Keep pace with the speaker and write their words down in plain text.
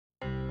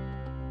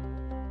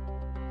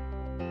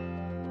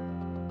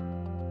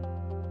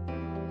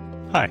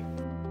Hi,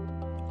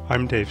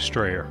 I'm Dave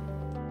Strayer.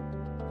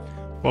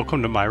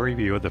 Welcome to my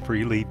review of the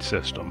free lead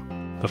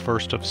system, the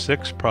first of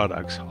 6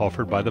 products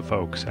offered by the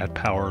folks at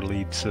Power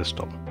Lead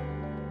System.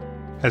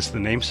 As the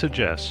name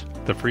suggests,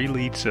 the free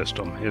lead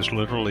system is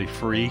literally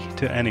free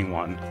to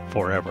anyone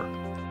forever.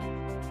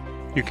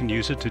 You can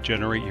use it to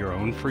generate your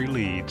own free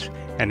leads,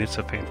 and it's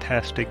a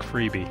fantastic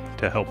freebie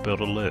to help build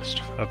a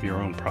list of your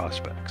own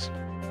prospects.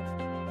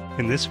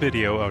 In this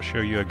video, I'll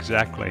show you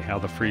exactly how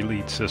the free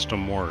lead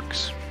system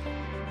works.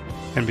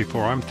 And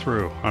before I'm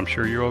through, I'm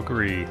sure you'll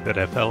agree that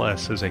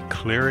FLS is a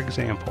clear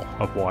example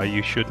of why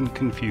you shouldn't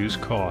confuse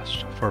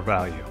cost for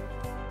value.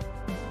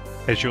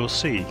 As you'll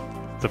see,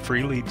 the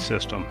free lead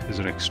system is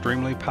an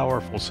extremely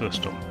powerful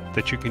system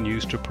that you can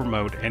use to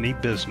promote any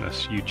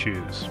business you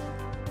choose.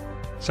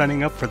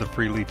 Signing up for the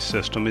free lead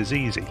system is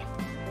easy.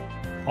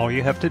 All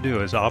you have to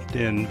do is opt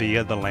in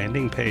via the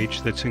landing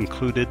page that's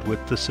included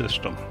with the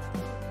system.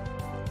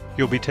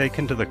 You'll be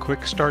taken to the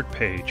Quick Start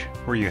page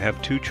where you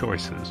have 2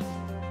 choices.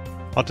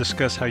 I'll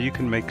discuss how you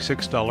can make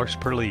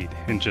 $6 per lead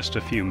in just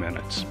a few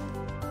minutes.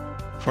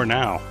 For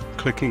now,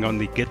 clicking on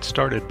the Get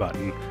Started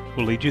button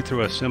will lead you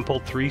through a simple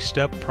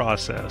 3-step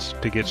process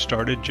to get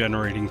started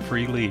generating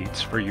free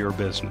leads for your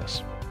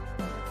business.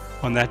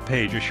 On that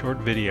page, a short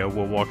video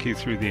will walk you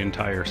through the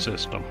entire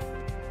system.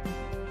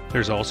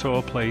 There's also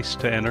a place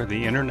to enter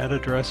the internet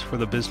address for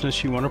the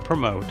business you want to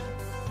promote,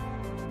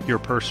 your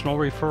personal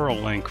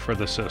referral link for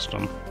the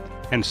system,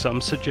 and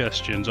some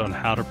suggestions on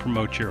how to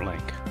promote your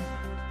link.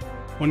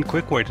 One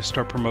quick way to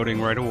start promoting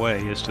right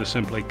away is to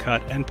simply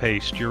cut and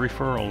paste your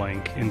referral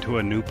link into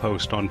a new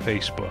post on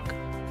Facebook.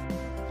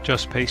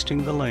 Just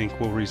pasting the link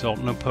will result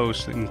in a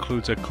post that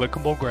includes a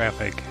clickable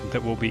graphic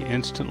that will be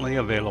instantly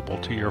available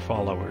to your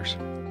followers.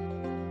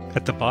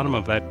 At the bottom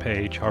of that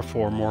page are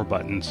 4 more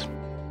buttons.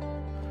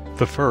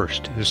 The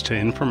first is to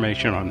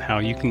information on how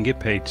you can get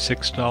paid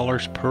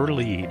 $6 per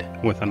lead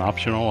with an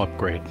optional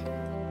upgrade.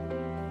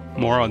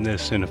 More on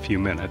this in a few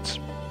minutes.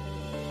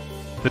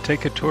 The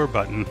Take a Tour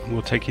button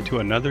will take you to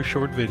another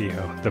short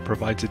video that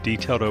provides a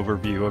detailed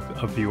overview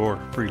of your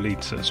free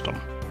lead system.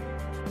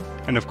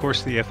 And of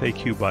course, the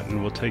FAQ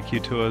button will take you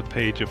to a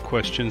page of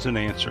questions and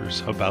answers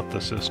about the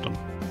system.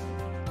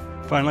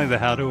 Finally, the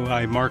How Do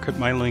I Market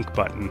My Link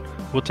button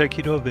will take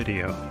you to a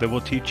video that will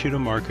teach you to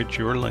market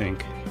your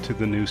link to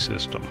the new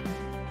system.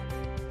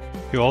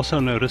 You'll also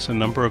notice a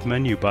number of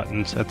menu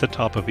buttons at the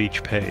top of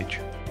each page.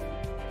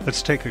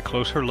 Let's take a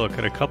closer look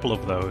at a couple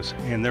of those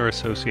and their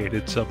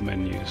associated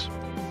submenus.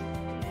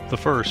 The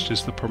first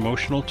is the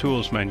Promotional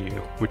Tools menu,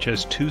 which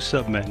has 2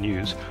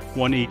 submenus,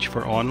 one each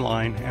for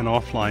online and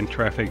offline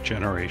traffic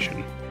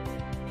generation.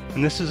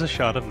 And this is a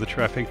shot of the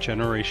Traffic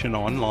Generation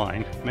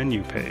Online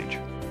menu page.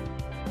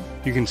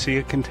 You can see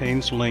it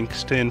contains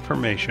links to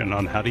information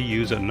on how to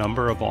use a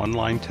number of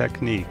online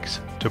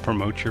techniques to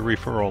promote your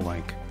referral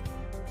link.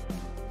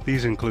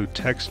 These include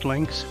text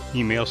links,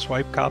 email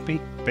swipe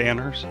copy,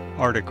 banners,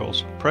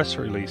 articles, press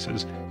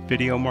releases,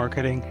 video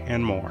marketing,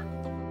 and more.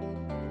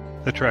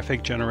 The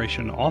Traffic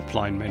Generation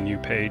Offline menu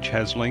page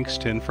has links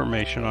to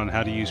information on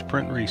how to use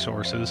print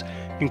resources,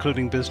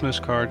 including business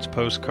cards,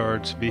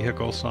 postcards,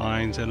 vehicle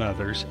signs, and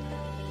others,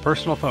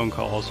 personal phone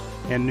calls,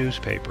 and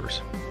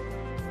newspapers.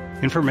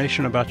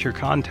 Information about your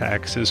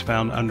contacts is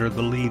found under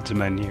the Leads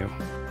menu.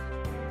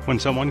 When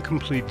someone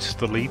completes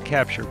the lead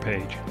capture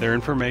page, their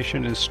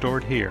information is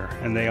stored here,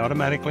 and they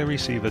automatically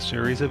receive a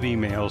series of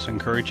emails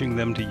encouraging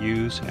them to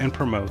use and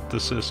promote the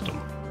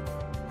system.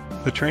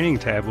 The Training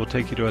tab will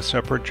take you to a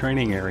separate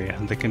training area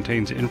that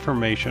contains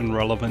information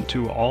relevant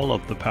to all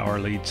of the Power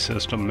Lead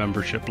System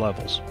membership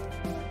levels.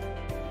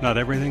 Not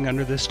everything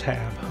under this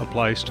tab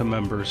applies to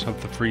members of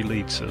the free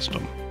lead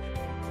system.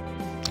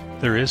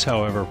 There is,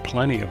 however,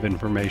 plenty of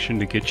information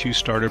to get you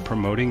started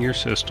promoting your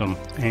system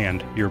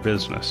and your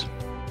business.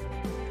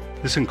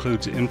 This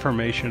includes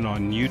information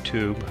on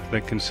YouTube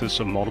that consists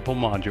of multiple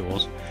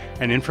modules,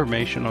 and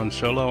information on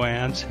solo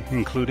ads,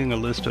 including a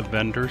list of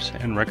vendors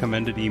and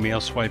recommended email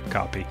swipe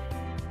copy.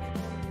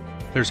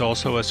 There's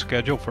also a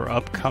schedule for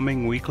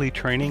upcoming weekly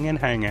training and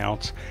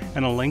hangouts,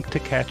 and a link to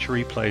catch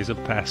replays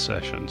of past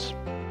sessions.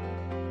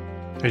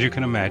 As you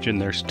can imagine,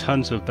 there's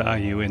tons of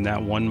value in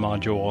that one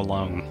module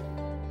alone.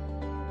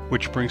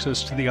 Which brings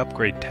us to the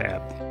Upgrade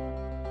tab.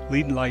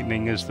 Lead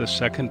Lightning is the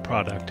second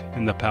product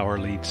in the Power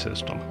Lead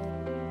system.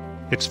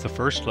 It's the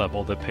first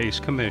level that pays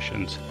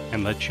commissions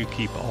and lets you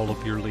keep all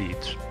of your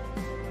leads.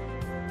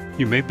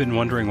 You may have been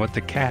wondering what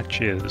the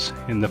catch is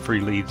in the free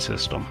lead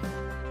system.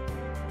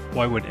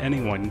 Why would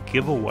anyone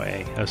give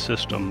away a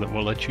system that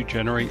will let you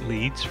generate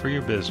leads for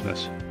your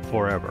business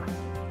forever?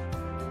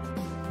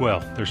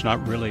 Well, there's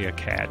not really a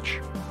catch.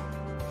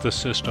 The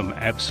system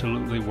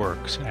absolutely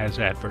works as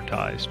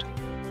advertised.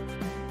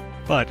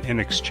 But in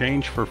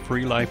exchange for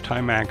free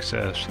lifetime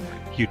access,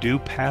 you do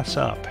pass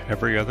up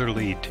every other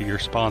lead to your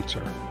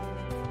sponsor.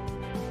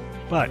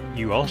 But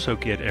you also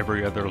get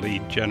every other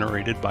lead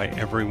generated by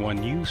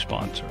everyone you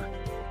sponsor.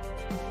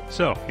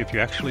 So if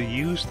you actually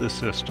use the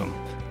system,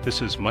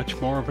 this is much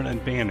more of an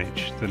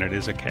advantage than it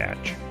is a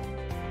catch.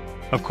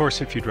 Of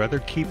course, if you'd rather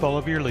keep all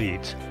of your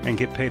leads and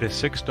get paid a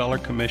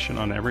 $6 commission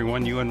on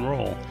everyone you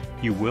enroll,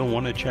 you will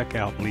want to check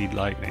out Lead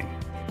Lightning.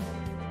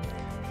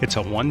 It's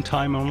a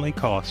one-time only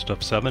cost of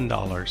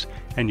 $7,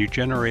 and you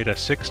generate a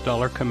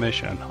 $6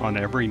 commission on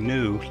every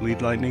new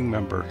Lead Lightning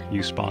member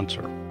you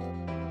sponsor.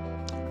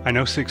 I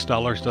know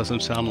 $6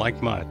 doesn't sound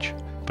like much,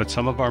 but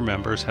some of our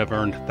members have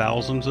earned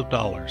thousands of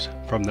dollars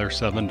from their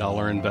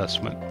 $7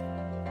 investment.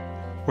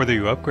 Whether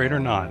you upgrade or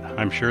not,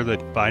 I'm sure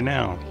that by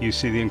now you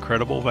see the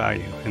incredible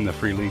value in the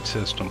free lead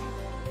system.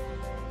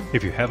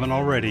 If you haven't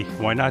already,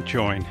 why not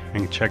join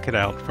and check it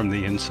out from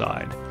the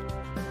inside?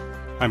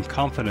 I'm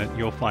confident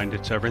you'll find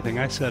it's everything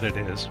I said it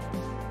is,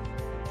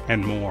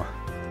 and more.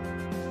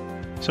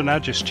 So now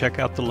just check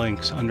out the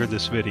links under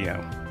this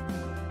video.